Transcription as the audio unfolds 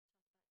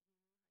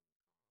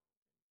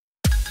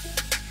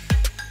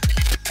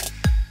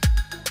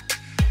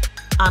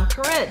I'm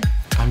Corinne.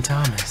 I'm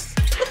Thomas.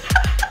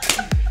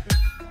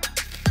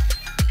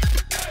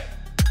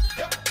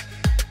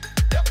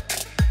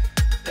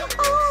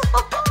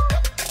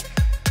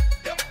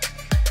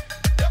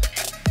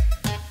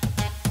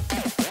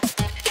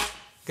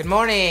 Good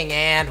morning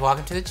and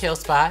welcome to the Chill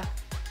Spot.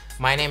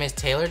 My name is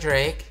Taylor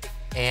Drake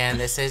and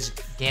this is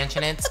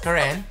Ganchinit's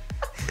Corinne.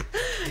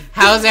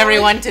 How's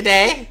everyone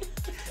today?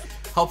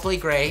 Hopefully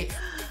great.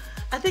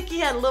 I think he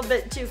had a little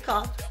bit too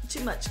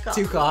much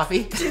coffee. Two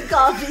coffee? 2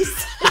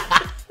 coffees.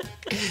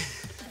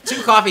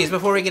 2 coffees.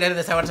 Before we get into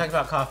this, I want to talk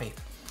about coffee.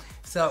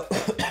 So,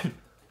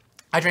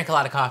 I drink a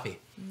lot of coffee.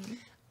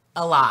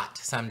 A lot,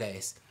 some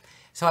days.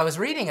 So I was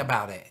reading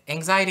about it.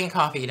 Anxiety and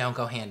coffee don't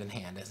go hand in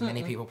hand, as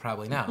many people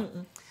probably know.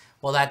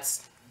 Well,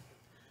 that's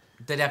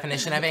the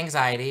definition of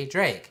anxiety,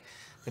 Drake.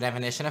 The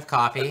definition of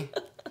coffee,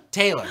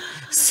 Taylor.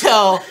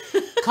 So,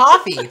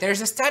 coffee.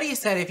 There's a study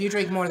said if you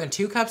drink more than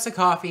 2 cups of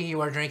coffee,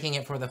 you are drinking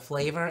it for the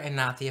flavor and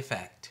not the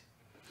effect.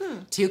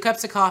 2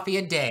 cups of coffee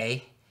a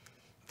day,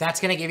 that's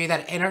going to give you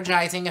that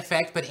energizing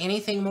effect, but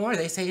anything more,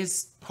 they say,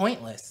 is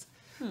pointless.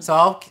 So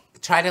I'll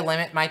try to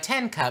limit my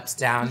 10 cups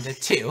down to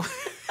 2.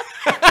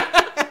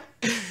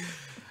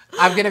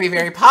 I'm going to be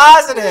very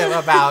positive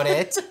about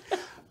it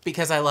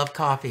because I love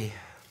coffee.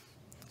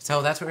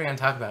 So that's what we're going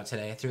to talk about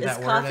today. I threw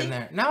that word in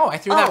there. No, I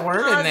threw that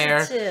word in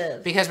there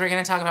because we're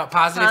going to talk about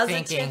positive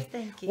thinking,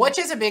 which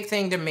is a big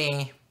thing to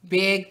me.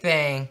 Big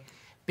thing.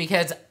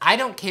 Because I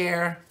don't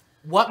care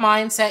what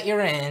mindset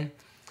you're in.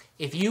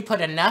 If you put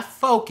enough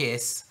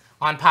focus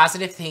on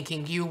positive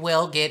thinking, you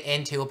will get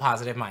into a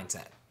positive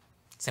mindset.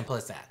 Simple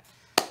as that.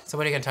 So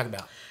what are you going to talk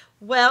about?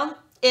 Well,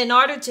 in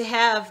order to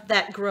have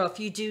that growth,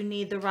 you do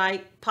need the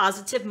right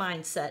positive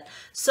mindset.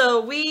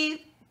 So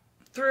we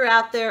threw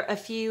out there a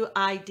few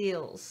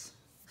ideals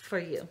for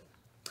you.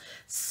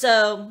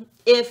 So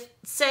if,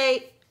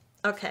 say,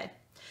 okay,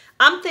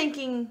 I'm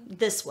thinking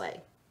this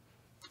way.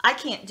 I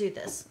can't do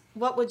this.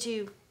 What would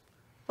you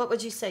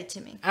say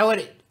to me? I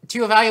would,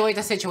 to evaluate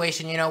the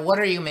situation, what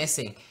are you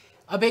missing?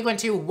 A big one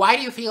too, why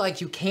do you feel like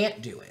you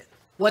can't do it?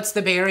 What's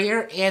the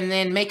barrier? And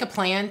then make a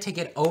plan to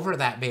get over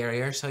that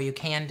barrier so you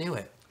can do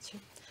it.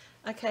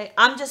 Okay,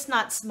 I'm just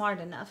not smart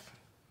enough.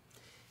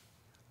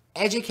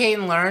 Educate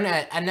and learn.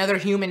 Another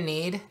human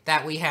need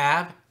that we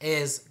have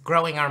is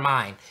growing our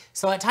mind.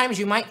 So at times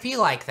you might feel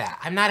like that.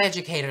 I'm not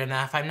educated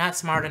enough. I'm not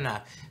smart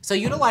enough. So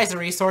utilize the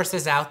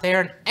resources out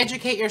there and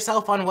educate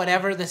yourself on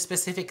whatever the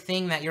specific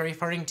thing that you're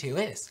referring to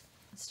is.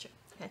 That's true.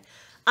 Okay.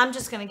 I'm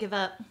just going to give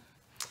up.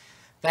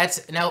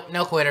 That's, no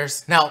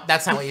quitters. No,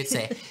 that's not what you'd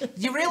say.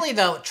 You really,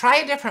 though, try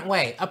a different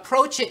way.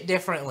 Approach it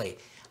differently.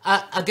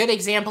 A good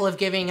example of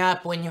giving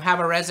up when you have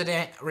a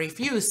resident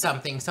refuse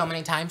something so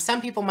many times,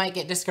 some people might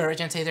get discouraged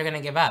and say they're going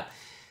to give up.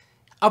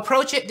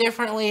 Approach it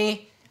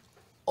differently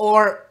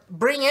or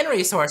bring in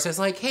resources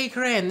like, hey,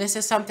 Corinne, this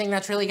is something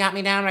that's really got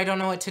me down. I don't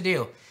know what to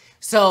do.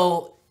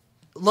 So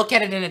look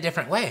at it in a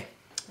different way.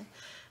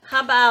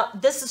 How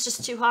about this is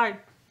just too hard.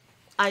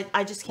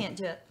 I just can't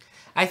do it.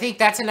 I think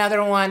that's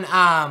another one.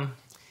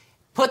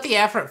 Put the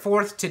effort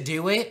forth to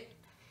do it.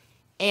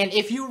 And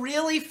if you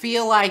really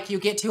feel like you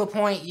get to a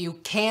point you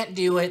can't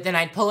do it, then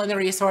I'd pull in the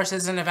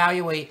resources and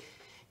evaluate.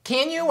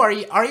 Can you, or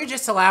are you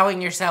just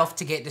allowing yourself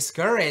to get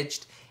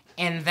discouraged?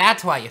 And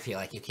that's why you feel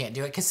like you can't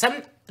do it. Because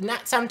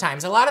not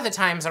sometimes, a lot of the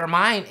times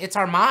it's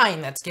our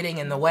mind that's getting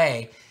in the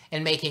way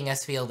and making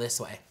us feel this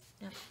way.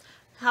 Yeah.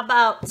 How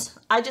about,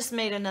 I just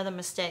made another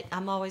mistake.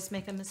 I'm always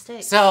making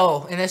mistakes.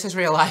 So, and this is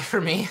real life for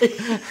me.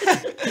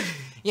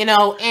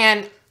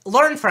 And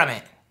learn from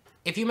it.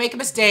 If you make a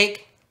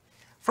mistake,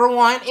 for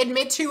one,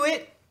 admit to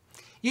it.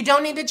 You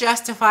don't need to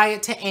justify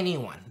it to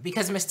anyone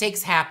because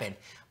mistakes happen.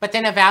 But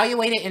then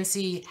evaluate it and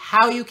see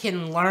how you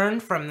can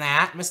learn from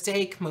that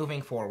mistake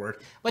moving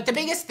forward. But the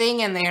biggest thing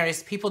in there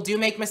is people do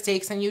make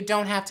mistakes and you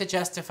don't have to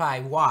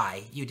justify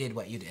why you did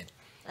what you did.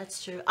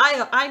 That's true.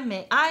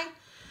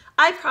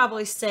 I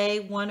probably say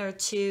 1 or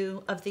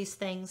 2 of these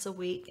things a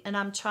week, and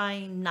I'm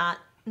trying not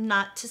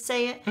to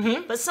say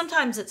it, but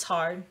sometimes it's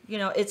hard.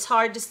 It's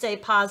hard to stay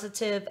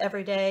positive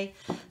every day.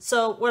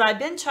 So what I've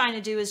been trying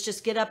to do is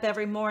just get up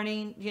every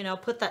morning,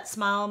 put that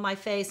smile on my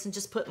face and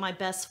just put my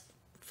best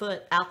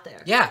foot out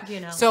there.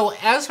 Yeah. So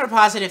as for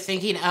positive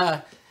thinking,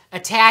 a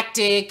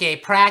tactic, a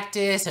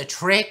practice, a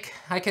trick,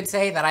 I could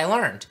say that I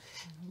learned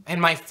in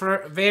my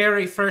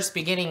very first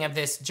beginning of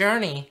this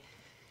journey,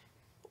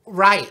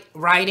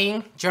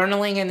 writing,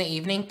 journaling in the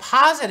evening,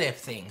 positive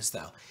things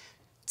though.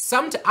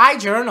 I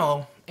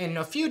journal in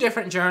a few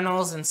different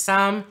journals, and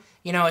some,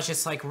 it's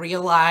just like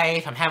real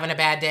life. I'm having a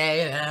bad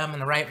day. I'm going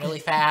to write really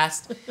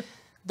fast.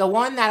 The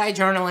one that I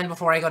journal in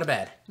before I go to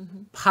bed.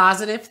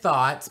 Positive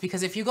thoughts,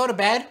 because if you go to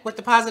bed with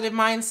the positive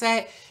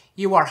mindset,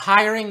 you are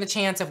hiring the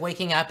chance of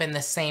waking up in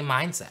the same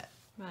mindset.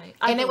 Right.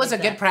 And it was a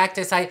good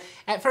practice.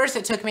 At first,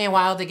 it took me a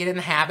while to get in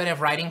the habit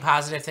of writing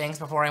positive things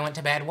before I went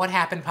to bed. What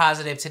happened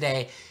positive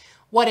today?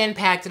 What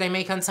impact did I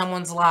make on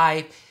someone's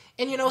life?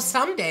 And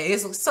some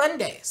days,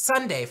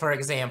 Sunday, for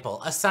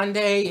example, a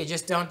Sunday, you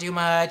just don't do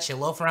much, you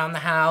loaf around the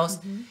house.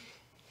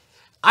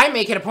 I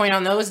make it a point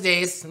on those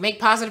days, make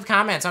positive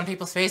comments on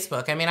people's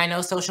Facebook. I mean, I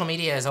know social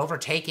media is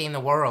overtaking the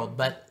world,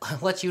 but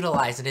let's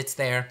utilize it. It's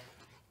there.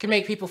 It can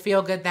make people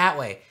feel good that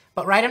way.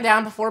 But write them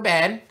down before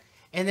bed,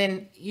 and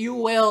then you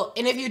will,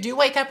 and if you do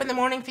wake up in the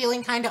morning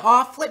feeling kind of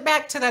off, flip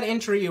back to that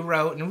entry you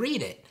wrote and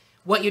read it.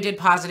 What you did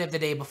positive the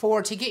day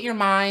before to get your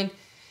mind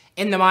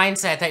in the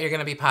mindset that you're going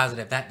to be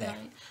positive that day.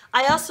 Right.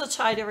 I also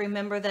try to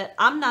remember that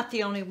I'm not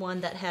the only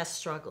one that has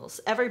struggles.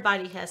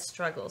 Everybody has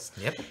struggles.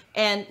 Yep.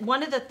 And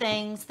one of the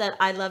things that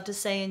I love to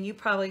say, and you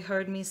probably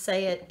heard me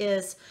say it,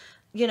 is,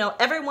 you know,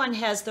 everyone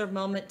has their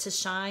moment to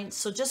shine.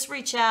 So just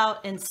reach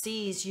out and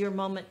seize your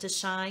moment to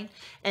shine,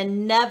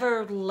 and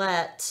never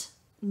let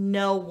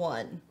no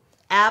one,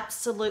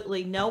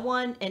 absolutely no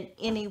one and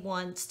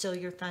anyone steal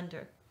your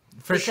thunder.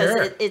 For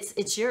sure. Because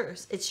it's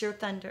yours. It's your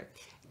thunder.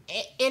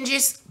 And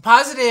just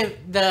positive,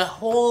 the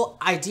whole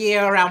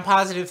idea around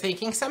positive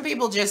thinking, some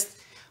people just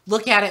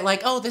look at it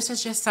like, oh, this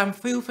is just some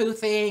foo-foo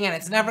thing and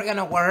it's never going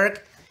to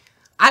work.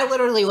 I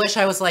literally wish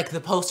I was like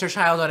the poster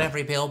child on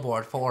every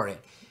billboard for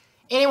it.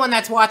 Anyone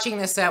that's watching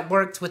this that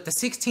worked with the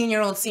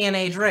 16-year-old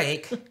CNA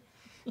Drake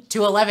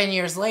to 11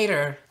 years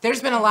later,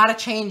 there's been a lot of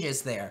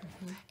changes there.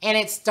 Mm-hmm. And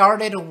it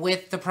started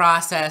with the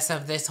process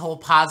of this whole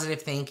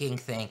positive thinking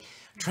thing.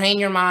 Train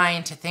your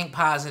mind to think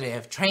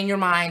positive. Train your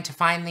mind to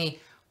find the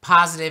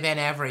positive in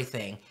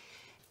everything.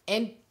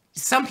 And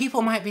some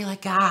people might be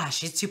like,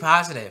 gosh, it's too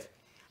positive.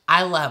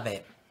 I love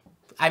it.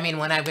 I mean,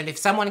 if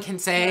someone can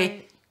say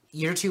right.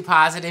 You're too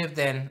positive,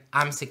 then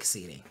I'm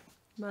succeeding.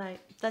 Right.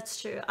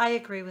 That's true. I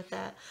agree with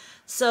that.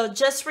 So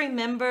just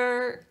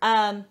remember,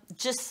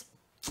 just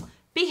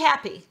be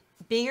happy,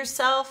 be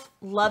yourself,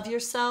 love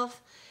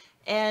yourself.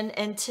 And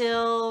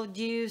until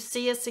you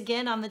see us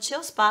again on the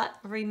Chill Spot,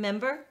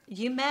 remember,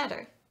 you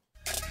matter.